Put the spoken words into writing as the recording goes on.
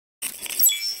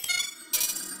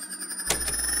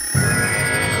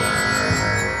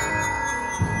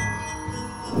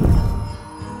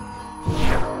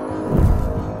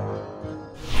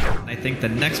think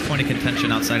the next point of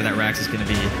contention outside of that Rax is going to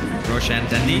be Roshan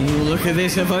Dendi. Ooh, look at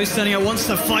this. Avosania wants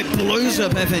to fight, blows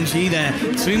up FNG there.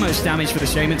 Too much damage for the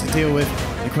Shaman to deal with.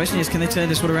 The question is, can they turn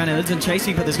this one around? Illidan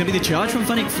chasing, but there's going to be the charge from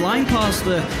Funnick flying past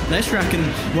the Leshrac. And,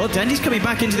 well, Dendi's coming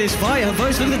back into this fight.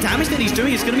 Avos, look at the damage that he's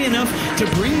doing. It's going to be enough to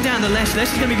bring down the Lesh.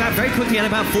 Lesh is going to be back very quickly at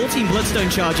about 14 Bloodstone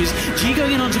charges. G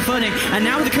going in onto Funnick, and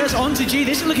now with the curse onto G.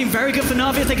 This is looking very good for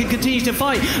Na'Vi if they can continue to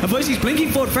fight. Avos is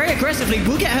blinking forward very aggressively.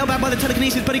 Will get held back by the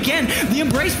telekinesis, but again, the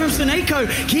embrace from Seneko,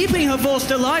 keeping Havos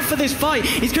alive for this fight.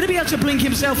 He's going to be able to blink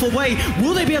himself away.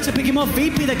 Will they be able to pick him off?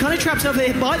 VP, they're kind of trapped over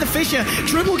here by the Fissure.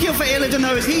 Triple kill for Illidan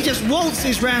though, as he just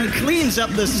waltzes round, cleans up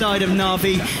the side of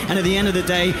Na'Vi, and at the end of the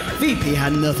day, VP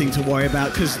had nothing to worry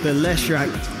about because the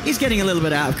Leshrac is getting a little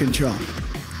bit out of control.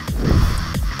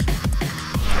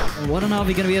 What are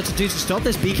Na'Vi going to be able to do to stop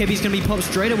this? BKB's going to be popped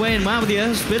straight away, and wow, with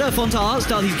the split off onto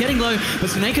Artstyle, he's getting low, but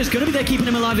Seneca's going to be there keeping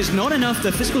him alive. It's not enough.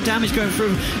 The physical damage going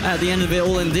through at the end of it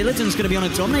all, and Illidan's going to be on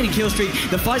a dominating kill streak.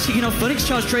 The fight's kicking off. Funnick's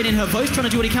charge straight in. Havos trying to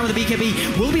do what he can with the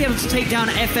BKB. Will be able to take down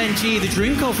FNG. The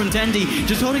Dream Call from Dendi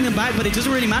just holding them back, but it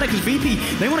doesn't really matter because VP,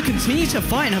 they want to continue to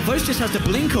fight, and Havos just has to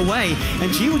blink away,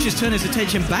 and G will just turn his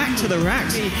attention back to the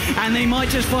Rax, and they might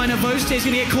just find Havos is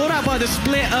going to get caught out by the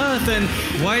split earth, and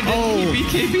why didn't he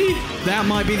BKB? That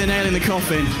might be the nail in the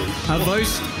coffin.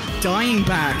 Havos dying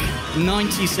back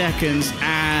 90 seconds,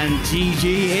 and GG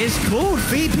is called.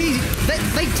 VP,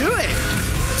 they do it.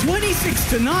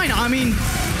 26-9. I mean,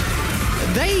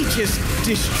 they just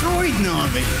destroyed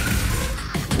Na'Vi.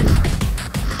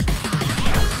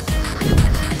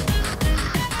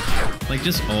 Like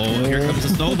just, oh, here comes the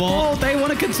snowball. Oh, they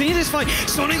want to continue this fight.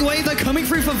 Sonic Wave, they're coming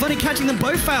through from Funny, catching them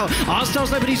both out.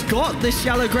 Arstyle's low, but he's got this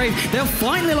shallow grave. They'll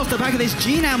find Lil off the back of this.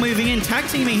 G now moving in, tag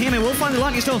teaming him, and we'll find the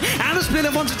Lightning Storm and the split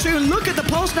of 1-2. And look at the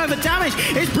Pulse Nova damage.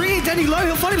 It's bringing Denny low.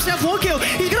 He'll find himself one kill.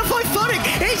 He's going to fight Funny.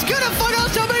 He's going to fight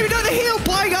Arstyle. Maybe not the heal.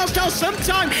 Buying Arstyle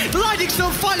sometime. The Lightning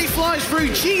Storm finally flies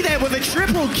through. G there with a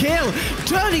triple kill.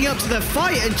 Turning up to the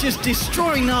fight and just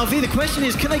destroying Na'Vi. The question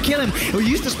is, can they kill him? He'll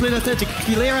use the split of third to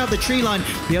clear out the tree line.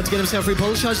 Be able to get himself through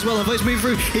Pulse Charge as well. Havos move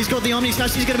through. He's got the Omni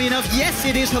Slash. He's going to be enough. Yes,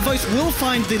 it is. Havos will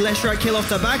find the Leshrac kill off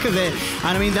the back of it.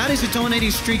 And I mean, that is a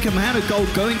dominating streak amount of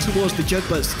gold going towards the jug,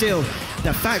 but still,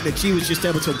 the fact that G was just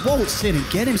able to waltz in and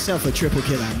get himself a triple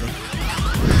kill, Andy.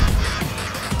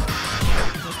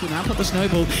 Now put the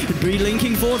snowball,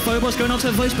 relinking forward, Phobos going on to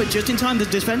Havos, but just in time, the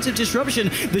defensive disruption,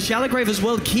 the shallow grave as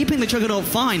well, keeping the Juggernaut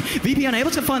fine. VP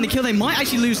unable to find the kill. They might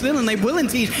actually lose Lil, and they will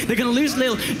indeed. They're going to lose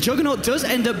Lil. Juggernaut does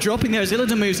end up dropping there as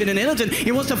Illidan moves in, and Illidan,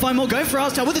 he wants to find more. Going for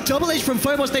Arstyle with a double edge from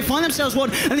Phobos. They find themselves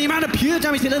one, and the amount of pure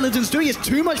damage that Illidan's doing is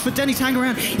too much for Denny to hang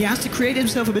around. He has to create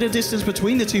himself a bit of distance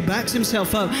between the two, backs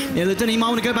himself up. Illidan, he might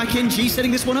want to go back in. G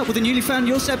setting this one up with a newly found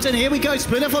Your Scepter, and here we go.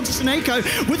 Split off onto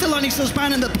Seneko with the Lightning Storm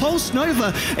span and the Pulse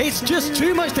Nova. It's just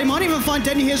too much. They might even find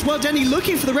Denny here as well. Denny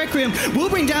looking for the Requiem. Will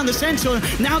bring down the Centaur.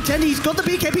 Now Denny's got the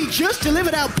BKB just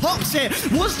delivered out. Pops it.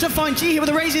 Wants to find G here with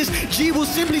the raises. G will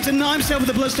simply deny himself with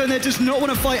the Bloodstone there. Does not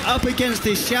want to fight up against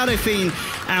this Shadow Fiend.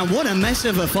 And what a mess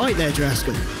of a fight there,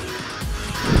 Draskell.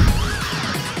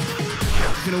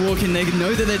 Going to walk in, they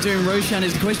know that they're doing Roshan.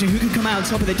 Is the question who can come out on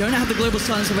top, but they don't have the global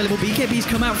silence available. BKB's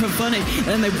come out from Funny,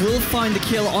 and they will find the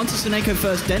kill onto Seneko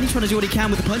first. Denny trying to do what he can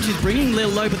with the punches, bringing Lil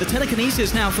low, but the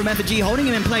telekinesis now from FG holding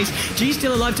him in place. G's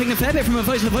still alive, taking a fair bit from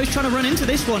Havos. Havos trying to run into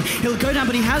this one. He'll go down,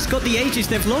 but he has got the Aegis.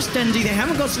 They've lost Dendi, they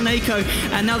haven't got Seneko,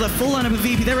 and now the full lineup of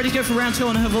VP. They're ready to go for round 2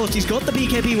 on Havos. He's got the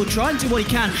BKB, will try and do what he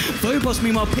can. Phobos,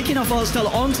 meanwhile, picking off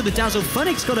Arstyle onto the Dazzle.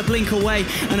 Funnick's got to blink away,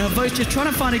 and Havos just trying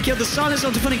to find a kill. The silence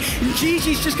onto Funnick.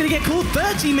 GG's just going to get caught.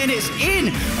 30 minutes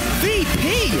in.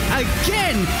 VP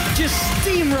again, just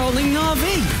steamrolling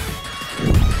Na'Vi.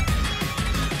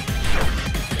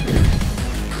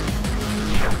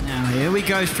 Here we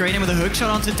go, straight in with a hook shot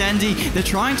onto Dendi. They're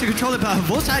trying to control it, but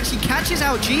Havos actually catches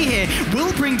out G here.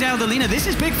 Will bring down the Lina. This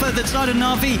is big for the side of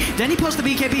Na'Vi. Dendi plus the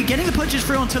BKB, getting the punches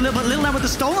through onto Lil, but Lil now with the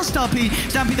stolen Stampede.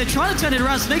 They're trying to turn it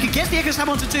around. Snake gets the Echo Slam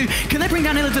onto 2. Can they bring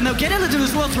down Illidan? They'll get Illidan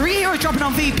as well. 3 heroes dropping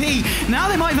on VP. Now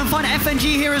they might even find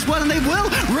FNG here as well, and they will.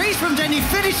 Raise from Dendi,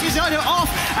 finishes it off,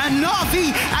 and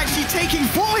Na'Vi actually taking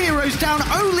 4 heroes down,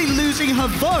 only losing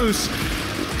Havos.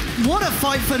 What a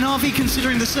fight for Na'Vi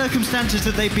considering the circumstances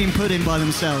that they've been put in by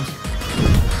themselves.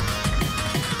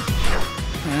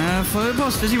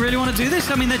 Phobos, does he really want to do this?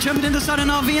 I mean, they're jumping in the side of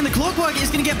Na'Vi, and the clockwork is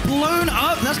going to get blown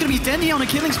up. That's going to be Dendi on a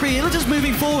killing spree. Illidan's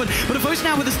moving forward, but Havos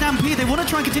now with a Stampede. They want to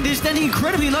try and continue this. Dendi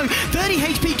incredibly low. 30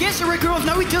 HP, gets a Ricker off.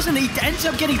 No, he doesn't. He ends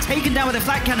up getting taken down with a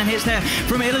flat cannon hits there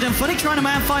from Illidan. Funny trying to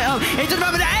man fight up. It doesn't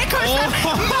matter. The Echo Slam,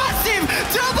 massive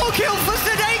double kill for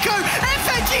Seneko.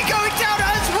 FNG going down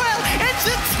as well. It's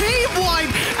a team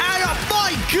wipe, and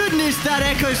my goodness, that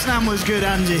Echo Slam was good,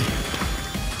 Andy.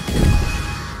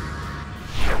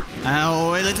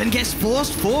 Oh, Illidan gets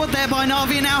forced forward there by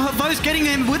NaVi, and now Havos getting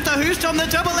him with the Hoost on the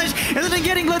double edge. Illidan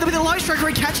getting low with the Light Striker,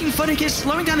 catching Funnick, is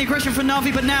slowing down the aggression from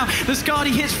NaVi, but now the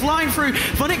Skadi hits flying through.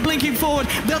 Funnick blinking forward.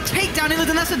 They'll take down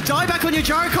Illidan. That's a dieback on your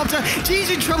gyrocopter. G's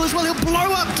in trouble as well. He'll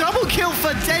blow up. Double kill for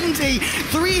Dendi.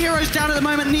 3 heroes down at the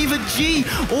moment. Neither G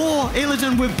or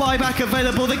Illidan with buyback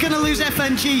available. They're going to lose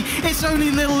FNG. It's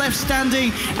only Lil left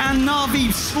standing, and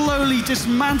NaVi slowly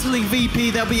dismantling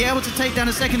VP. They'll be able to take down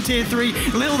a second tier 3.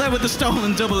 Lil there with the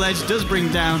stolen double edge does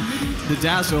bring down the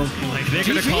Dazzle. Like, they're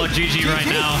going to call it GG right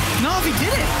now. NaVi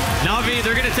did it. NaVi,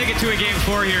 they're going to take it to a game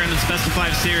 4 here in the best of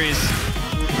 5 series.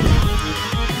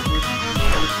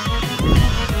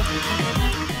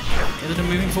 Illidan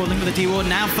moving forward, link with the D-Ward.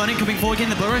 Now Funnick coming forward,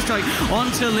 getting the Burrow Strike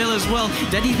onto Lil as well.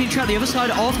 Dendi's been trapped the other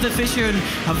side of the Fissure, and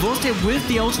have lost it with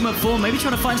the ultimate form. Maybe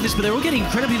trying to find this, but they're all getting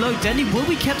incredibly low. Dendi will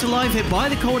be kept alive here by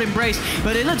the Cold Embrace,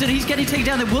 but Illidan, he's getting taken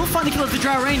down. They will find the kill of the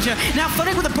Drow Ranger. Now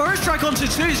Funnick with a Burrow Strike onto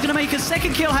 2 is going to make a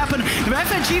second kill happen.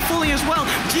 FNG falling as well.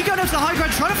 G going up to the high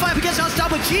ground, trying to fight up against Outstar,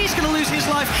 but G's going to lose his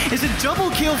life. It's a double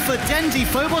kill for Dendi.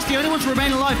 Phobos, the only one to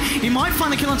remain alive. He might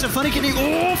find the kill onto Funnick, and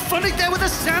Funnick there with a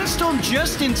Sandstorm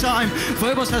just in time.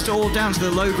 Phobos has to all down to the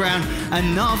low ground,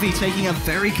 and NaVi taking a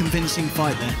very convincing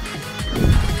fight there.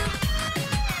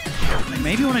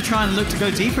 Maybe want to try and look to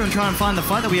go deeper and try and find the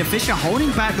fight that we have. Fissure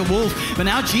holding back the Wolf, but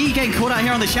now G getting caught out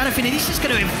here on the Shadow Fiend, and he's just going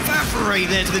to evaporate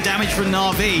there to the damage from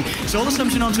NaVi. Soul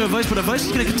Assumption onto Avos, but Avos is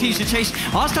going to continue to chase.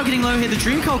 Arstar getting low here, the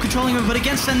Dream Coil controlling him, but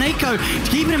against Seneko,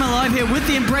 keeping him alive here with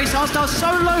the Embrace. Arstar so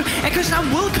low, Echo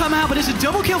Slam will come out, but it's a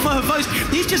double kill for Avos.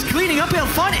 He's just cleaning up. He'll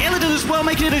find Illidan as well,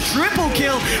 making it a triple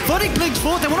kill. Funnick blinks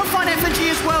forward. They want to find FNG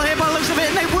as well here by the looks of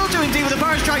it, and they will do indeed with a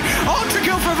Burrow Strike. Ultra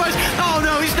kill for Avos. Oh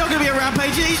no, he's not going to be a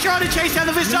Rampage. He's trying to chase down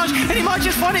the Visage, and he might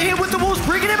just find it here with the walls,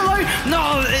 bringing him low.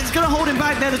 No, it's going to hold him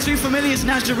back there. The 2 familiars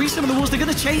now to reach some of the walls. They're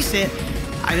going to chase it.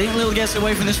 I think Lil gets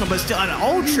away from this one, but still an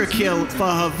ultra kill for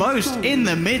Havos in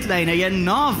the mid lane. Again,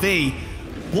 NaVi,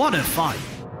 what a fight.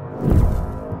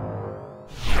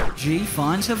 G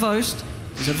finds Havos.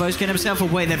 Zavos getting himself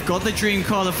away. They've got the Dream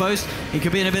Coil of Phos. He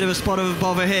could be in a bit of a spot of a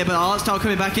bother here, but Artstar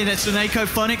coming back in. It's Seneko,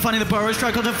 Funnick finding the Burrow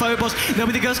Strike onto Phobos. There'll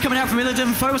be the Ghost coming out from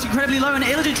Illidan. Phobos incredibly low, and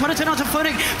Illidan trying to turn onto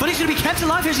Funnick. Funnick's going to be kept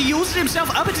alive here as he yaws himself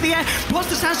up into the air. Plus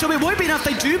the Sandstorm, it won't be enough.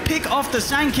 They do pick off the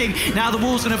Sand King. Now the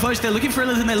Wolves and Phos, they're looking for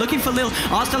Illidan. They're looking for Lil.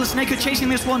 Artstar and Seneko chasing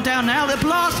this one down. Now the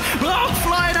blast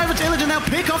flying over to Illidan. They'll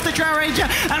pick off the Drow Ranger,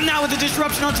 and now with the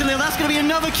disruption onto Lil, that's going to be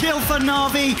another kill for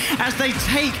NaVi as they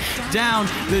take down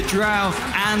the Drow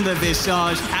and the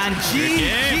Visage. And GG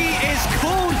is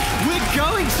called. We're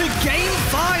going to game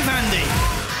 5, Andy.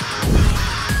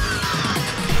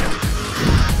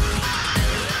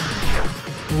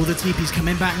 All the TP's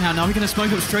coming back now. Now we're going to smoke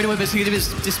up straight away, but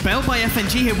it's dispelled by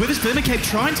FNG here with his Vermin Cape,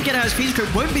 trying to get out his Phoenix Grip.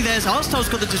 Won't be there as Arstar's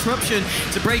got the disruption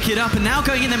to break it up, and now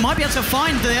going in, they might be able to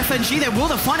find the FNG there.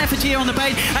 Will they find FNG here on the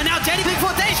bait? And now Denny Big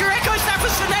Foot, there's your Echo Snap for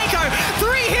Seneko.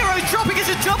 3 heroes dropping. It's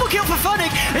a double kill for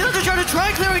Funnick. Illidan trying to try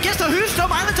and clear against the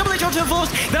Hoostomp and the double edge onto the Force.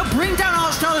 They'll bring down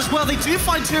Arstar as well. They do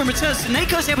find 2 in return.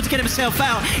 Seneko's able to get himself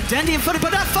out. Dendy and Funnick,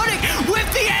 but now Funnick with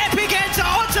the epic enter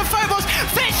onto Phobos.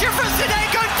 Fissure from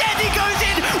Seneko. Dendy goes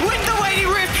in with the weighty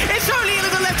rift. It's only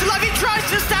Illidan left alive. He tries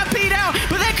to stampede out,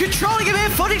 but they're controlling him here.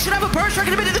 Funnick should have a Burrow Strike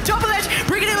in a minute. The double edge,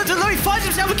 bringing Illidan low. He finds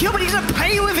himself a kill, but he's going to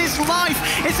pay with his life.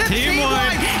 It's a team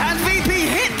wipe, and VP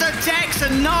hit the decks,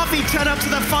 and NaVi turn up to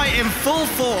the fight in full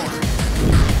force.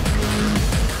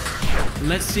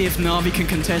 Let's see if NaVi can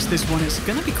contest this one. It's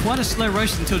going to be quite a slow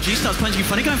roast until G starts punching.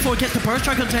 Funny going forward, gets the Burrow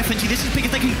Strike onto FNG. This is big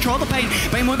if they can control the pain.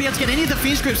 Bane won't be able to get any of the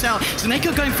Fiend Scripts out.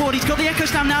 Seneko going forward. He's got the Echo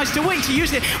Slam now. He's still waiting to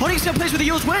use it. Holding still plays with the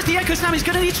Yours. Where's the Echo Slam? He's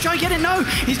going to need to try and get it. No,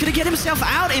 he's going to get himself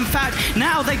out, in fact.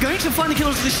 Now they're going to find the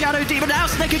killers of the Shadow Demon. Now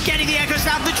Seneko getting the Echo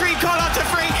Slam. The Dream Coil onto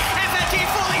 3. FNG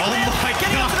falling. Oh my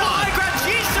getting God. up to the high ground.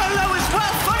 G so low as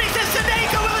well. Funny to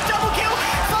Seneko with a double kill.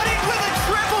 Funny with a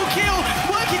triple kill.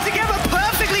 Working together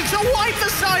perfectly to wipe the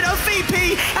side of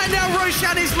VP, and now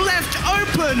Roshan is left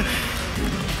open.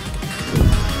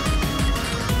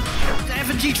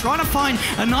 FNG trying to find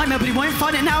a Nightmare, but he won't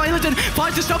find it now. Illidan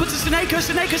finds the stopper to Seneko.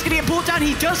 Seneko's going to get brought down.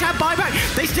 He does have buyback.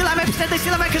 They still have Epstead. They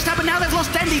still have Echo Snap, but now they've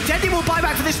lost Dendi. Dendi will buy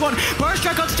back for this one. Burrow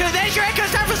Strike on to 2. There's your Echo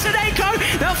Snap for Seneko.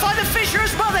 They'll find the Fissure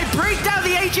as well. They break down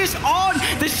the Aegis on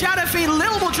the Shadow Fiend.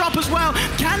 Lil will drop as well.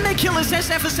 Can they kill this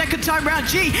SF a second time round?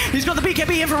 G, he's got the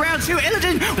BKB here for round 2.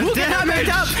 Illidan will get that made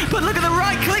up, but look at the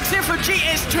right clicks here from G.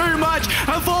 It's too much.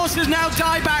 Her Force has now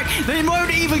died back. They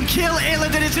won't even kill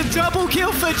Illidan. It's a double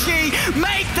kill for G.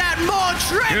 Make that more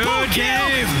triple kill.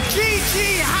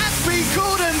 GG has been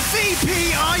called, and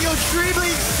VP are your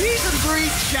Dreamleague Season 3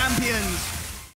 champions.